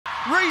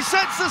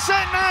resets the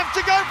set nav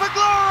to go for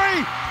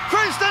glory.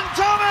 Kristen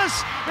Thomas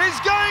is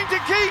going to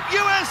keep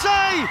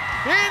USA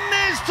in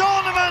this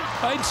tournament.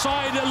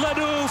 Inside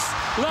Lanouf,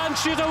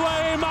 launch it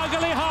away,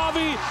 Magali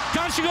Harvey,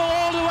 can she go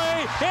all the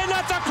way, in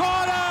at the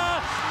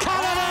corner,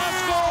 Canada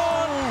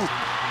score!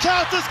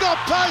 Counter's got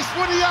pace,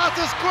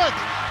 Winiata's quick,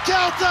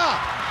 counter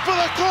for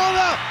the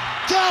corner,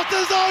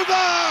 counter's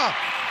over!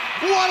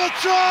 What a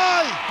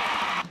try!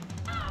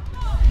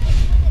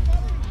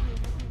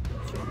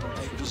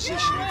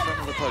 Position in front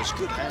of the post,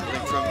 good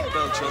handling from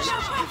Belchos.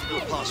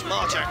 Difficult pass.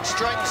 Marjak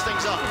straightens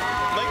things up,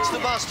 makes the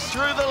bust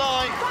through the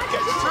line,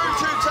 gets through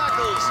 2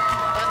 tackles,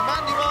 and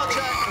Mandy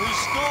Marjak, who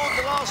scored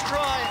the last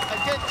try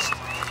against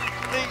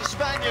the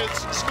Spaniards,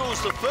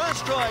 scores the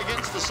first try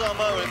against the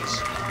Samoans.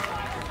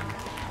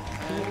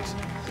 And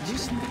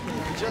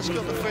just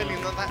got the feeling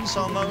that that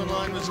Samoan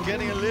line was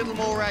getting a little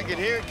more ragged.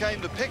 Here it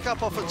came, the pick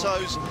up off her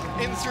toes,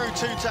 in through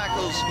 2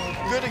 tackles,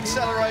 good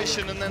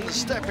acceleration, and then the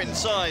step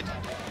inside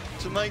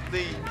to make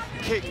the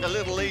kick a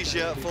little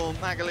easier for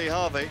Magali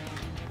Harvey.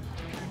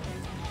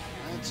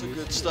 That's a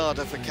good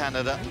starter for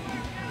Canada.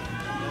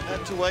 They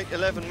had to wait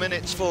 11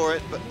 minutes for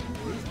it, but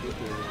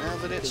now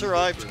that it's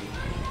arrived,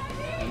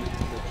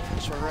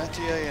 François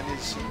Ratier and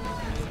his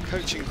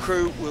coaching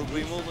crew will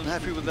be more than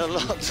happy with their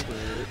lot.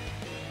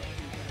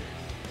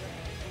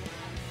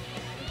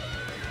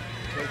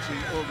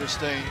 Katie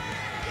Augustine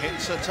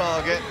hits a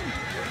target.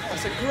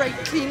 That's a great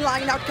clean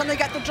line out. Can they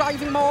get the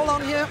driving maul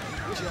on here?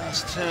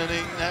 Just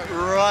turning that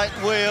right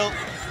wheel.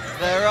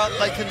 They're up,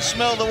 they can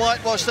smell the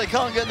whitewash, they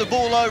can't get the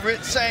ball over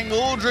it. Tseng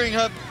ordering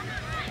her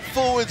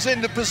forwards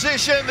into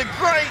position. The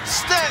great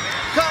step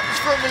comes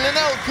from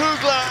Linnell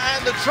Kugler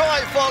and the try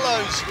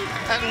follows.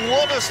 And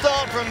what a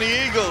start from the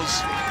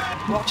Eagles.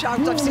 Watch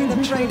out, I've seen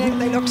them training.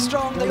 They look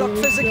strong, they look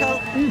physical,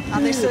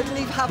 and they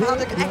certainly have had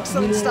an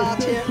excellent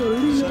start here.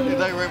 Certainly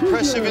they were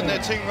impressive in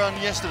their team run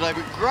yesterday,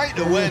 but great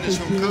awareness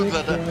from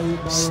Kugler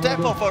to step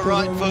off her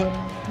right foot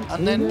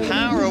and then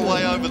power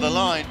away over the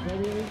line.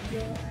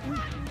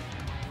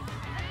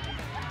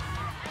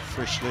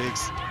 Fresh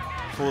legs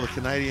for the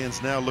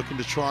Canadians now, looking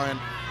to try and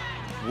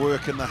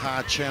work in the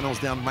hard channels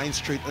down Main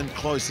Street. In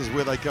close is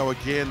where they go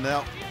again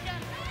now.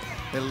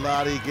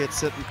 Eladi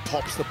gets it and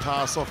pops the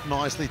pass off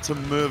nicely to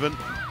Mervyn.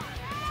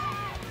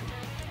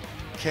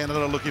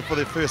 Canada looking for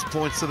their first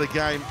points of the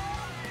game.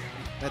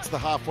 That's the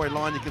halfway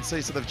line, you can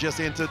see, so they've just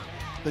entered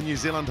the New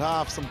Zealand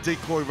half. Some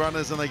decoy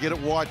runners and they get it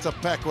wide to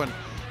Paquin.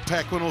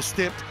 Paquin will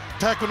step,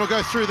 Paquin will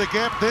go through the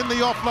gap, then the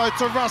offload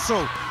to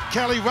Russell.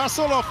 Kelly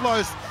Russell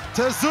offloads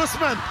to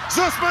Zusman.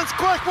 Zusman's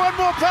quick, one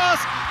more pass.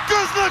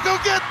 Guznik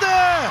will get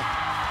there.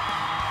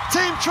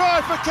 Team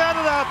try for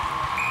Canada.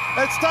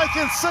 It's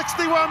taken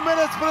 61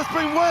 minutes, but it's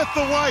been worth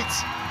the wait.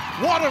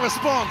 What a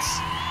response.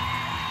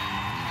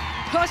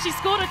 Well, she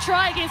scored a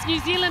try against New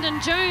Zealand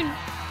in June,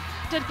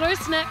 did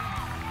Grusnik,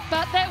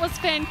 but that was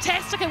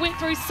fantastic. It went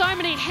through so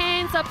many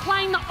hands. They're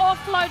playing the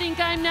offloading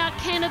game now,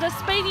 Canada,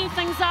 speeding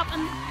things up,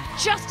 and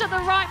just at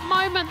the right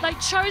moment, they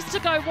chose to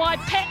go wide.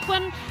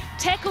 Paquin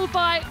tackled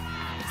by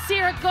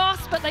Sarah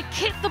Goss, but they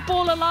kept the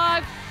ball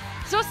alive.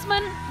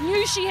 Zusman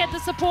knew she had the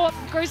support.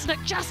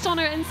 Grusnik just on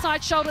her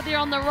inside shoulder there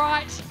on the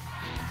right.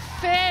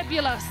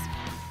 Fabulous.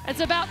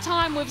 It's about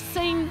time we've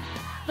seen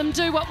them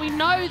do what we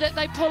know that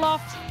they pull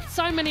off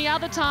so many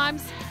other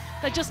times.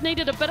 They just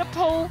needed a bit of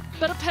pull,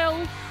 bit of pill,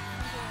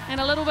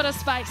 and a little bit of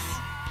space.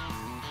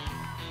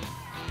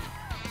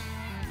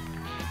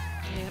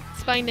 Yeah,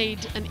 Spain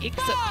need an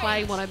exit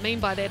play. What I mean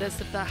by that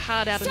is if they're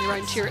hard out in their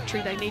own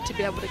territory, they need to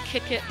be able to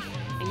kick it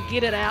and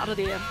get it out of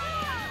there.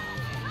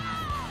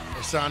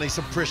 Sani,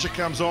 some pressure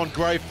comes on,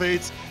 Gray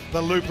feeds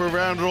the loop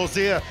around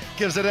Rozier,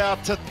 gives it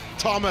out to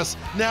Thomas,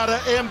 now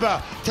to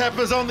Ember.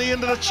 Tapper's on the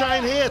end of the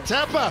chain here,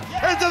 Tapper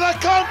into the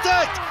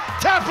contact,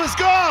 Tapper's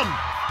gone.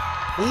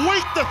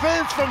 Weak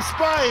defence from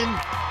Spain,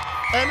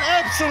 and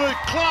absolute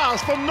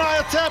class from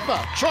Naya Tapper,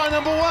 try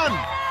number 1.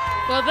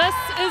 Well, this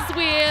is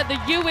where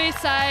the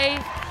USA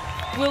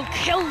will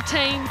kill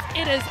teams.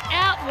 It is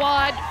out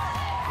wide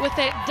with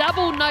that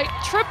double note,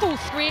 triple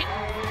threat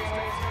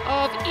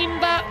of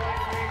Ember.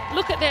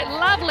 Look at that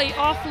lovely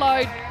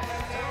offload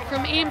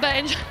from Ember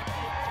and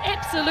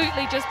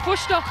absolutely just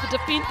pushed off the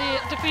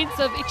defence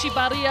of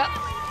Echevarria.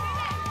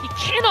 You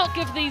cannot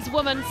give these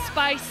women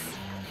space.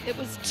 It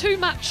was too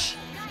much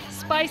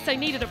space. They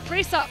needed to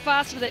press up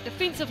fast with that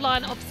defensive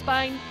line of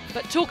Spain,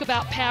 but talk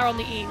about power on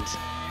the end.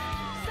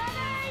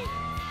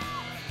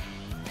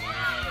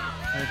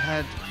 They've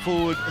had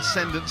forward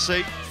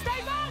ascendancy,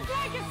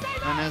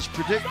 and as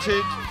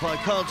predicted by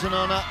Carlton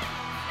Honor,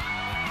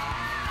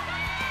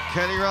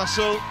 Kelly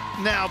Russell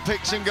now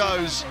picks and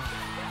goes.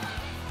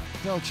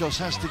 Belchos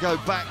has to go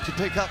back to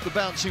pick up the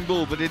bouncing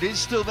ball, but it is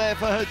still there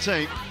for her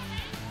team.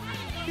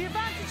 The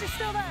advantage is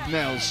still there.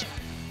 Nels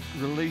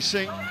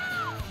releasing.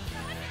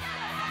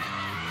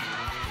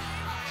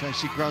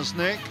 Stacey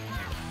Grusnik.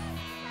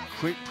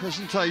 Quick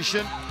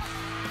presentation.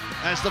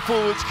 As the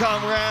forwards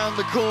come round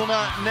the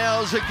corner,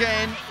 Nels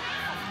again.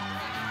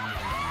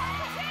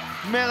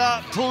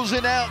 Miller pulls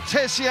it out.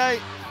 Tessier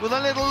with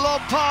a little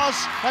lob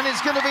pass, and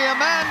it's going to be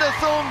Amanda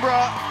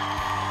Thornborough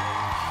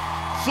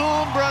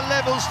Thornborough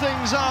levels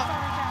things up,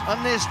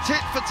 and this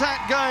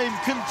tit-for-tat game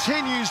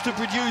continues to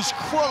produce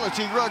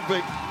quality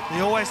rugby.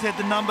 He always had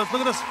the numbers.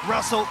 Look at this,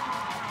 Russell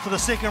for the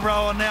second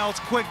row, and now it's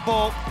quick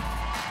ball.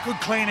 Good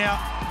clean out.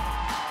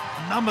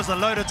 Numbers are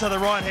loaded to the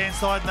right-hand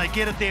side, and they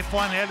get it there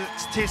finally.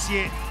 Alex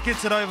Tessier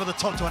gets it over the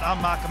top to an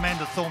unmarked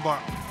Amanda Thornborough.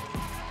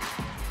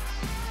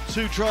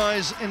 2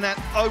 tries in that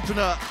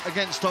opener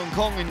against Hong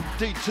Kong,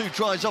 indeed 2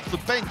 tries off the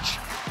bench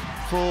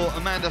for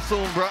Amanda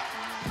Thornborough.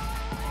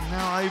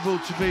 Now able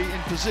to be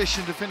in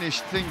position to finish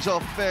things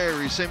off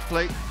very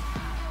simply.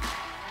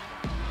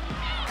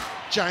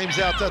 James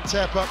out to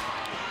Tapper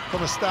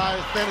from a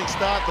standing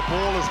start. The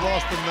ball is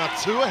lost and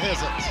Natua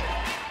has it.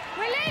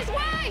 Release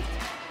wide!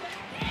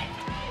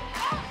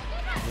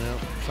 Now,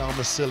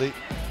 Falmasili,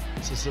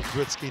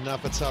 Britsky,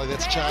 Napatali,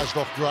 that's charged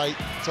off great.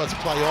 So it's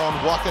play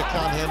on. Waka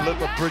can't handle it,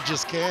 but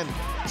Bridges can.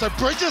 So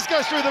Bridges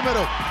goes through the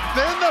middle.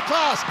 Then the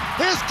pass.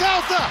 Here's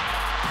Kelter.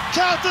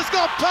 Kelter's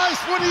got pace.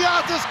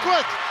 Winiata's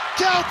quick.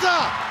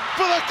 Kelter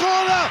for the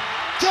corner.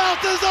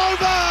 Kelter's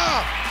over.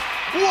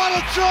 What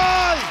a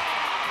try.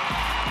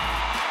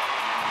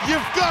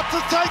 You've got to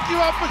take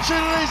your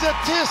opportunities at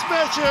test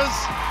matches.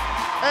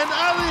 And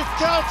Alif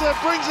Kelter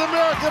brings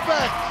America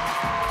back.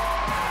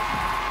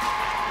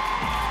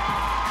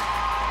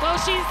 Well,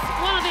 she's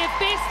one of their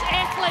best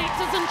athletes,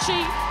 isn't she,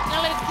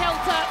 Alif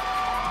Kelter?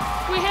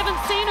 We haven't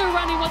seen her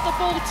running with the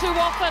ball too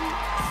often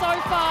so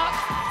far,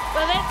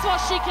 but that's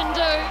what she can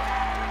do.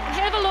 And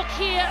have a look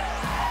here.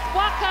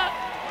 Waka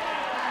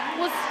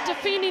was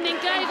defending and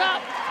gave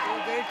up.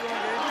 It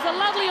was a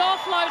lovely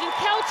offload, and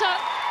Kelter,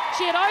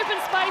 she had open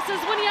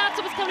spaces.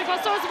 Winiata was coming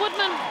across, so was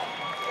Woodman,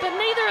 but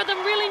neither of them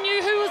really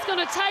knew who was going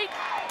to take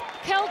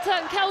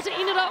Kelter, and Kelter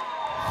ended up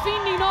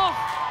fending off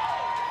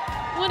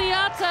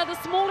Winiata, the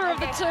smaller of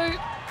the two,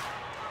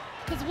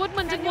 because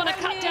Woodman didn't want to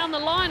cut down the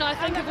line, I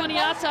think, of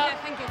Winiata.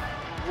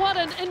 What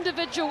an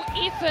individual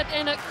effort,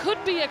 and it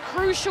could be a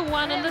crucial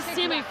one in this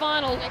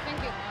semi-final.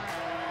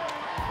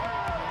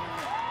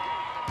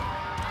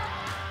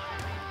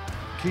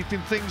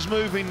 Keeping things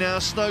moving now,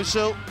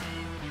 Snowsill.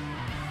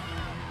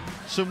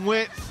 Some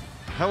width.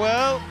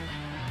 Howell.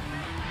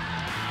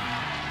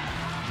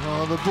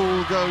 Oh, the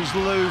ball goes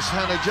loose.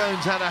 Hannah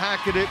Jones had a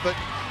hack at it, but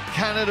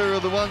Canada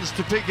are the ones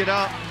to pick it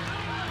up.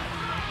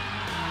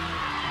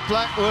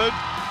 Blackwood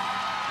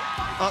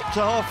up to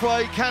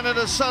halfway.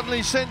 Canada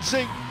suddenly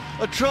sensing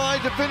a try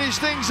to finish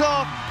things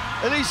off.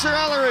 Elisa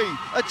Allery,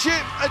 a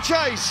chip, a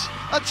chase,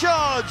 a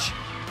charge.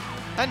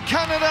 And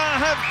Canada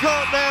have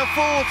got their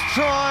 4th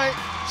try.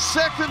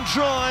 2nd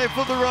try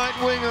for the right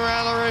winger,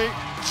 Allery.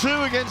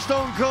 2 against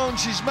Hong Kong.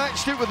 She's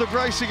matched it with a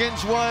brace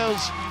against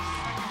Wales.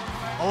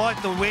 I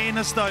like the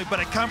awareness though, but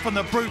it come from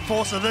the brute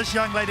force of this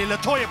young lady,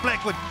 Latoya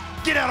Blackwood.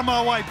 Get out of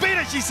my way, beat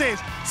it, she says.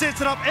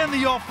 Sets it up in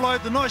the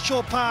offload, the nice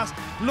short pass.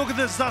 Look at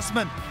this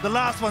Zussman, the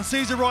last one,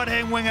 sees a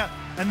right-hand winger,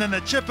 and then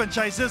the chip and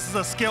chase. This is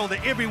a skill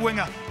that every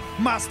winger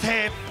must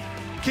have.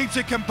 Keeps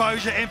her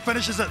composure and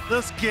finishes it.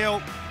 This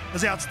girl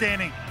is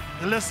outstanding.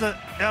 Elisa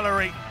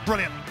Allery,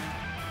 brilliant.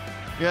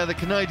 Yeah, the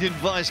Canadian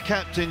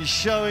vice-captain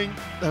showing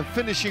her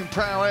finishing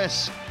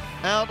prowess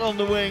out on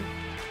the wing.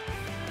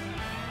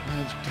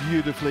 That's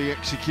beautifully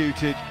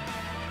executed,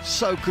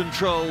 so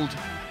controlled,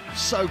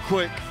 so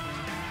quick.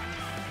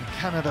 And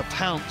Canada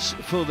pounce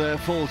for their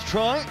 4th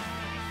try.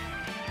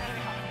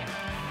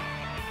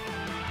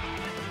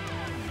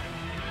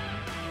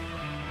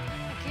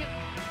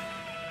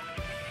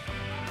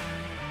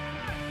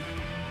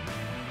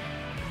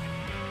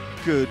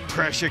 Good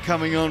pressure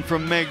coming on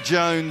from Meg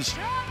Jones.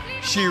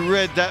 She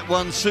read that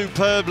one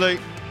superbly.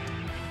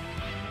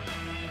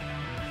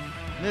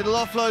 Little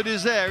offload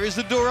is there. Is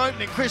the door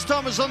opening? Chris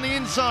Thomas on the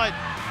inside.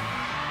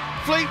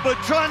 Fleetwood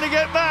trying to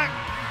get back.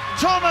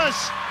 Thomas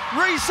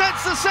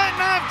resets the set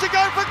nav to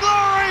go for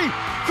glory.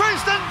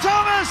 Kristen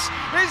Thomas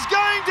is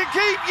going to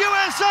keep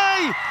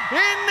USA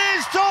in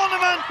this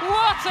tournament.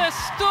 What a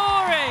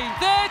story!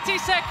 30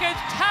 seconds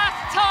past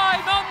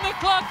time on the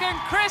clock, and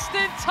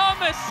Kristen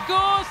Thomas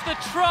scores the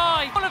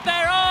try. All of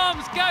their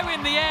arms go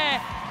in the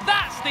air.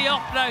 That's the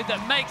offload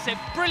that makes it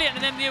brilliant,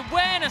 and then the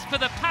awareness for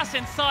the pass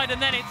inside,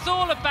 and then it's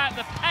all about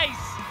the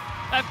pace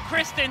of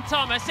Kristen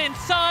Thomas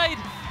inside.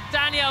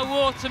 Danielle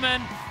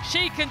Waterman,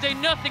 she can do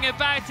nothing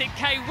about it.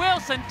 Kay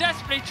Wilson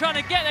desperately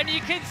trying to get there, and you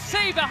can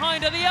see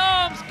behind her the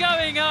arms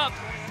going up.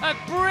 A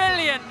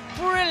brilliant,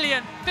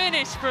 brilliant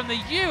finish from the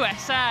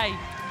USA.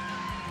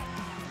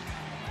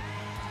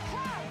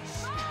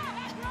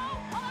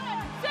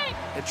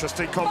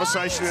 Interesting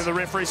conversation in the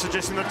referee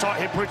suggesting the tight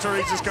hip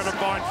Puteriz is going to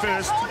bind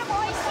first.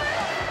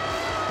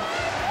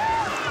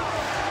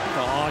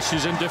 Oh,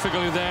 she's in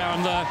difficulty there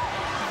on the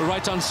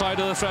right-hand side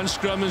of the French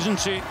scrum, isn't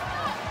she?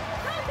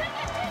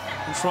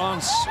 In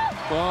France,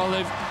 well,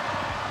 they've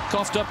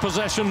coughed up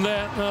possession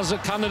there as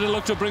Canada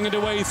look to bring it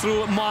away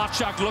through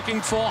Marchak,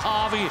 looking for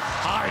Harvey.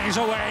 Harvey's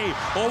away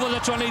over the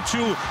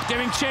 22,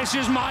 giving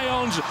chases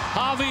Mayons.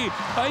 Harvey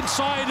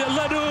inside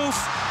Ledouf,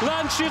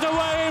 launches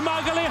away.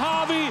 Magali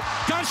Harvey,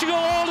 can she go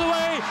all the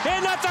way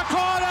in at the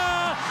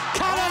corner?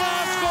 Canada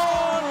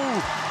score!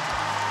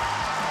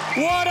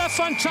 What a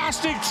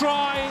fantastic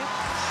try.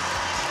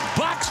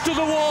 Backs to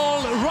the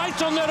wall, right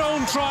on their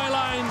own try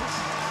line.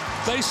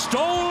 They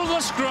stole the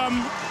scrum,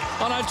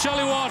 and I tell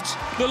you what,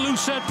 the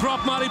Lucette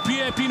prop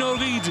Marie-Pierre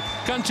Pinot-Reid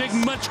can take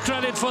much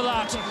credit for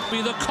that.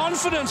 Be the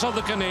confidence of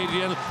the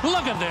Canadian.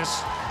 Look at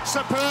this.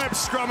 Superb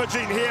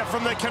scrummaging here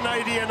from the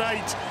Canadian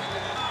 8.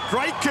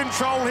 Great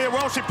control here.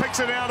 Well, she picks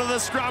it out of the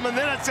scrum, and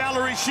then it's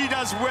Ellery. She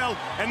does well,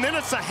 and then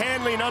it's the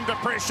handling under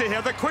pressure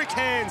here. The quick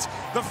hands,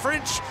 the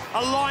French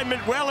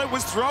alignment. Well, it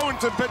was thrown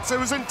to bits. It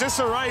was in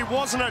disarray,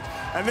 wasn't it?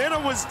 And then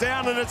it was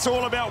down, and it's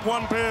all about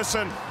one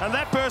person, and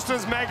that person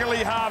is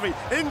Magali Harvey.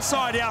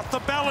 Inside out, the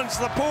balance,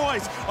 the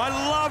poise. I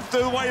love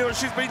the way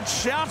she's been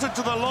shouted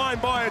to the line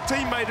by her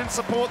teammate in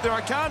support there.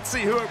 I can't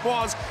see who it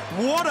was.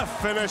 What a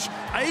finish.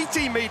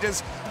 80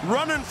 metres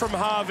running from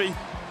Harvey.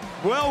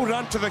 Well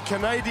done to the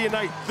Canadian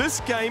 8. This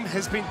game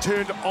has been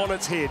turned on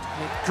its head.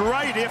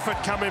 Great effort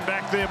coming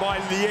back there by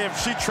Liev.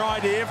 She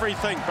tried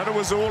everything, but it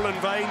was all in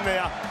vain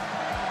there.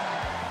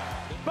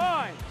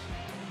 5,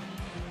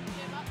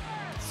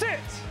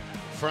 6.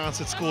 France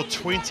had scored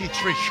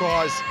 23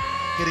 tries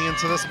getting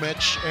into this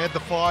match. Add the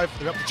 5,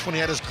 they're up to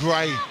 28 as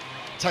Gray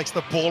takes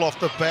the ball off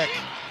the back.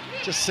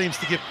 Just seems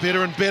to get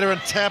better and better,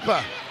 and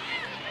Tapper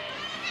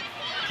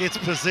gets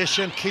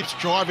possession, keeps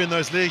driving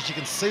those legs. You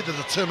can see the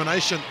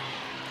determination.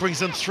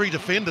 Brings in 3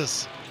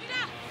 defenders.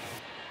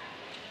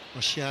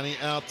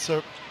 Oshiani out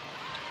to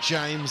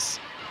James.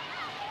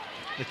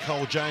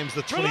 Nicole James,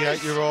 the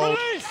 28-year-old.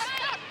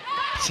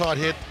 Side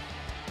head.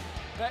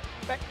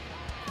 Back.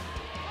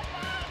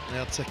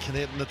 Now to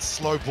Canet, and it's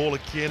slow ball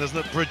again, isn't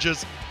it?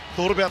 Bridges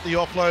thought about the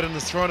offload and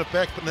has thrown it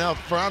back, but now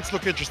France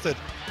look interested.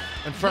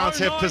 And France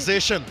have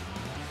possession.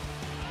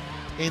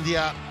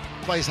 India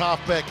plays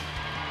halfback.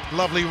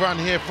 Lovely run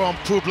here from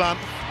Poublan.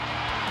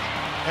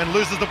 And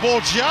loses the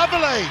ball.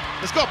 Javale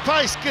has got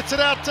pace, gets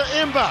it out to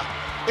Ember.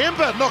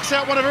 Ember knocks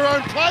out one of her own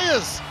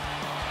players.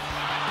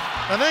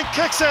 And then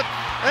kicks it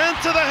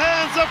into the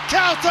hands of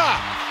Kauta.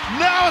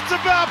 Now it's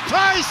about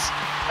pace,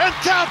 and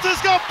Kauta's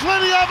got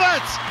plenty of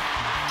it.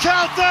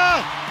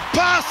 Kauta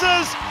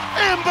passes,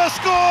 Ember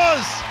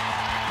scores.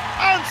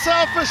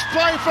 Unselfish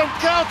play from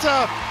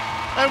Kauta.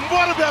 And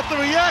what about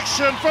the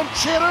reaction from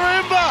Cheddar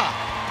Ember?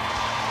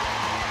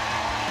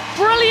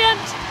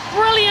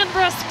 Brilliant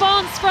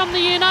response from the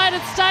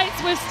United States.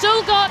 We've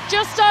still got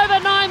just over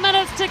 9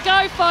 minutes to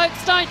go,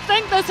 folks. Don't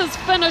think this is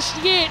finished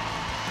yet.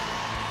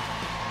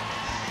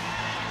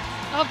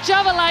 Of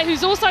Javale,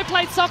 who's also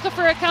played soccer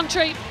for her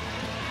country.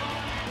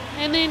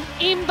 And then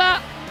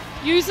Ember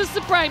uses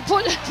the brain,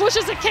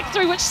 pushes a kick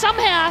through, which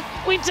somehow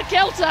went to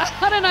Kelter.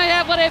 I don't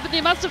know what happened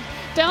there. Must have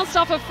bounced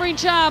off a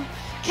French arm.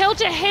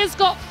 Kelter has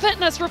got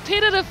fitness,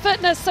 repetitive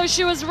fitness, so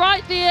she was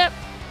right there,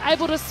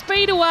 able to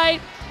speed away,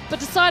 but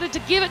decided to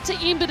give it to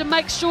Ember to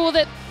make sure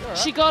that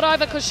she got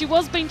over, because she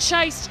was being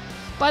chased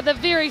by the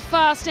very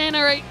fast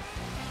Annery.